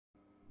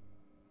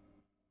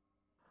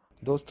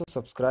दोस्तों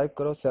सब्सक्राइब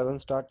करो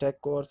 7startech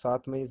को और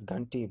साथ में इस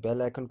घंटी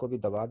बेल आइकन को भी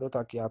दबा दो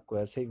ताकि आपको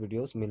ऐसे ही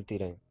वीडियोस मिलती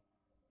रहें।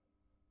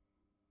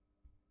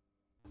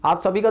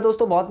 आप सभी का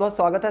दोस्तों बहुत बहुत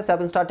स्वागत है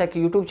 7startech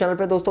यूट्यूब चैनल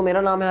पे। दोस्तों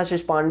मेरा नाम है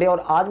आशीष पांडे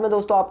और आज मैं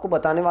दोस्तों आपको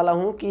बताने वाला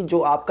हूं कि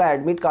जो आपका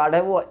एडमिट कार्ड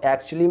है वो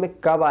एक्चुअली में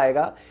कब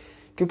आएगा,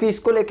 क्योंकि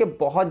इसको लेके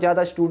बहुत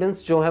ज़्यादा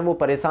स्टूडेंट्स जो हैं वो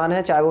परेशान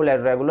हैं, चाहे वो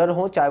रेगुलर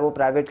हों चाहे वो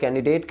प्राइवेट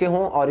कैंडिडेट के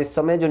हों। और इस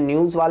समय जो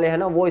न्यूज़ वाले हैं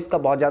ना वो इसका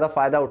बहुत ज़्यादा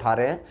फ़ायदा उठा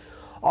रहे हैं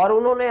और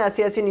उन्होंने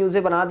ऐसी ऐसी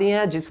न्यूज़ें बना दी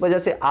हैं जिस वजह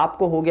से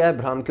आपको हो गया है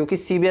भ्रम। क्योंकि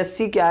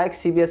सीबीएसई क्या है,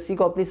 सीबीएसई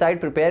को अपनी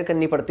साइट प्रिपेयर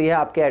करनी पड़ती है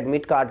आपके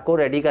एडमिट कार्ड को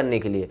रेडी करने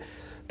के लिए।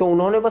 तो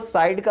उन्होंने बस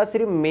साइट का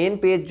सिर्फ मेन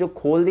पेज जो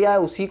खोल दिया है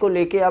उसी को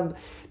लेके अब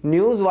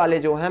न्यूज़ वाले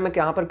जो हैं, मैं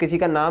यहाँ पर किसी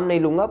का नाम नहीं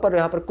लूँगा, पर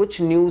यहाँ पर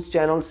कुछ न्यूज़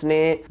चैनल्स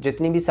ने,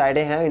 जितनी भी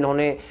साइटें हैं,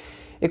 इन्होंने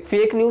एक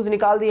फेक न्यूज़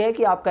निकाल दी है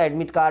कि आपका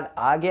एडमिट कार्ड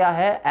आ गया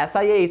है।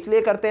 ऐसा ये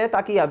इसलिए करते हैं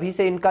ताकि अभी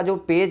से इनका जो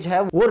पेज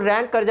है वो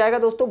रैंक कर जाएगा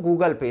दोस्तों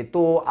गूगल पे।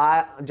 तो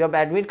जब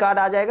एडमिट कार्ड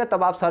आ जाएगा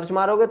तब आप सर्च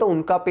मारोगे तो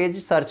उनका पेज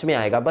सर्च में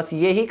आएगा। बस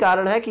यही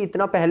कारण है कि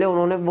इतना पहले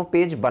उन्होंने वो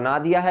पेज बना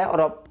दिया है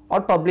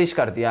और पब्लिश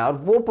कर दिया है। और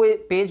वो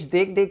पेज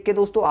देख देख के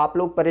दोस्तों आप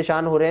लोग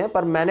परेशान हो रहे हैं,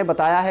 पर मैंने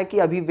बताया है कि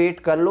अभी वेट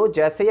कर लो,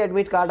 जैसे ही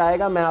एडमिट कार्ड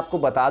आएगा मैं आपको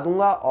बता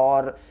दूंगा।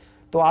 और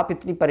तो आप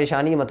इतनी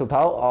परेशानी मत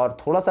उठाओ और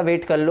थोड़ा सा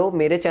वेट कर लो।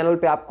 मेरे चैनल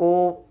पे आपको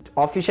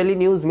ऑफिशियली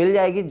न्यूज़ मिल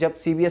जाएगी जब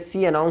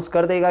सीबीएसई अनाउंस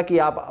कर देगा कि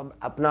आप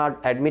अपना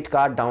एडमिट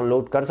कार्ड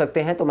डाउनलोड कर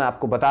सकते हैं, तो मैं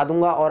आपको बता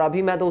दूंगा। और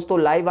अभी मैं दोस्तों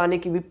लाइव आने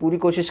की भी पूरी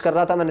कोशिश कर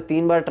रहा था, मैंने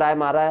 3 बार ट्राई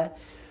मारा है,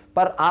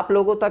 पर आप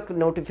लोगों तक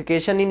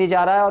नोटिफिकेशन ही नहीं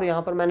जा रहा है। और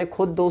यहाँ पर मैंने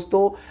खुद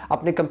दोस्तों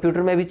अपने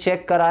कंप्यूटर में भी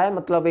चेक करा है,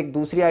 मतलब एक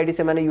दूसरी आईडी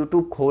से मैंने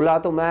यूट्यूब खोला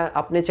तो मैं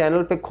अपने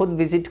चैनल पे खुद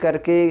विजिट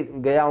करके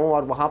गया हूँ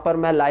और वहाँ पर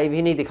मैं लाइव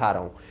ही नहीं दिखा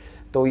रहा हूँ।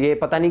 तो ये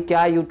पता नहीं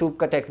क्या यूट्यूब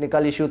का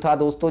टेक्निकल इशू था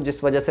दोस्तों,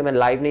 जिस वजह से मैं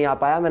लाइव नहीं आ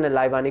पाया। मैंने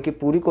लाइव आने की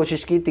पूरी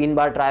कोशिश की, 3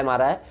 बार ट्राई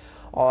मारा है।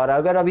 और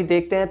अगर अभी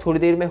देखते हैं थोड़ी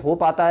देर में हो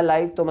पाता है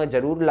लाइव तो मैं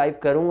ज़रूर लाइव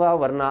करूँगा,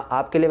 वरना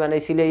आपके लिए मैंने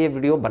इसीलिए ये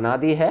वीडियो बना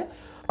दी है।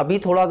 अभी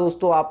थोड़ा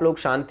दोस्तों आप लोग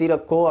शांति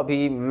रखो,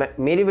 अभी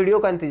मेरी वीडियो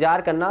का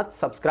इंतजार करना,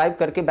 सब्सक्राइब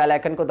करके बेल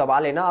आइकन को दबा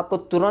लेना, आपको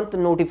तुरंत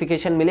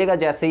नोटिफिकेशन मिलेगा।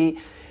 जैसे ही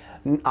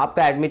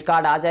आपका एडमिट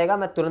कार्ड आ जाएगा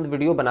मैं तुरंत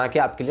वीडियो बना के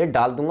आपके लिए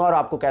डाल दूंगा। और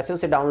आपको कैसे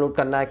उसे डाउनलोड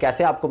करना है,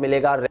 कैसे आपको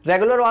मिलेगा,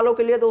 रेगुलर वालों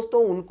के लिए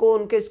दोस्तों उनको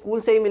उनके स्कूल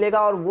से ही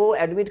मिलेगा। और वो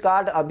एडमिट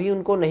कार्ड अभी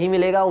उनको नहीं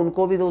मिलेगा,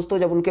 उनको भी दोस्तों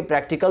जब उनके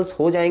प्रैक्टिकल्स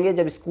हो जाएंगे,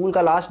 जब स्कूल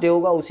का लास्ट डे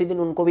होगा उसी दिन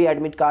उनको भी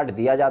एडमिट कार्ड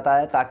दिया जाता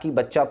है, ताकि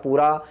बच्चा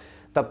पूरा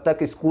तब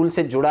तक स्कूल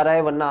से जुड़ा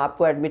रहे। वरना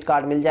आपको एडमिट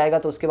कार्ड मिल जाएगा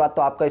तो उसके बाद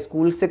तो आपका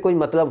स्कूल से कोई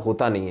मतलब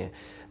होता नहीं है।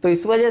 तो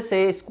इस वजह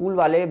से स्कूल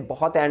वाले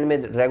बहुत एंड में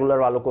रेगुलर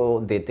वालों को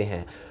देते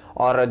हैं।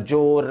 और जो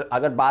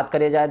अगर बात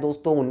करें जाए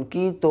दोस्तों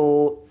उनकी,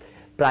 तो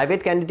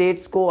प्राइवेट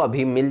कैंडिडेट्स को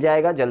अभी मिल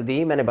जाएगा जल्दी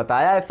ही, मैंने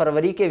बताया है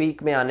फरवरी के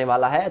वीक में आने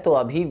वाला है, तो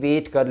अभी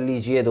वेट कर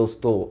लीजिए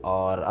दोस्तों।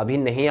 और अभी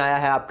नहीं आया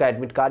है आपका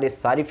एडमिट कार्ड, ये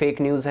सारी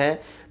फेक न्यूज़ हैं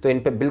तो इन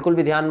पे बिल्कुल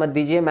भी ध्यान मत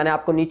दीजिए। मैंने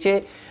आपको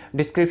नीचे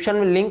डिस्क्रिप्शन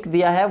में लिंक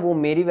दिया है, वो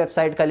मेरी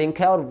वेबसाइट का लिंक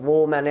है और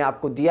वो मैंने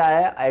आपको दिया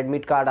है।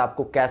 एडमिट कार्ड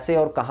आपको कैसे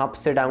और कहाँ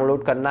से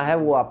डाउनलोड करना है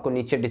वो आपको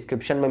नीचे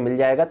डिस्क्रिप्शन में मिल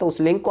जाएगा, तो उस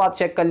लिंक को आप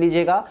चेक कर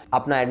लीजिएगा।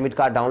 अपना एडमिट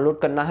कार्ड डाउनलोड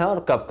करना है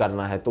और कब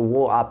करना है तो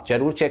वो आप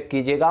जरूर चेक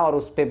कीजिएगा और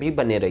उस पर भी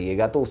बने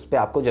रहिएगा, तो उस पर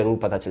आपको जरूर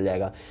पता चल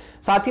जाएगा।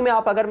 साथ ही में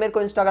आप अगर मेरे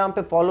को इंस्टाग्राम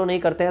पे फॉलो नहीं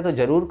करते हैं तो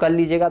जरूर कर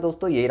लीजिएगा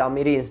दोस्तों, ये रहा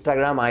मेरी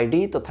इंस्टाग्राम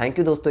आईडी। तो थैंक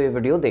यू दोस्तों ये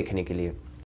वीडियो देखने के लिए।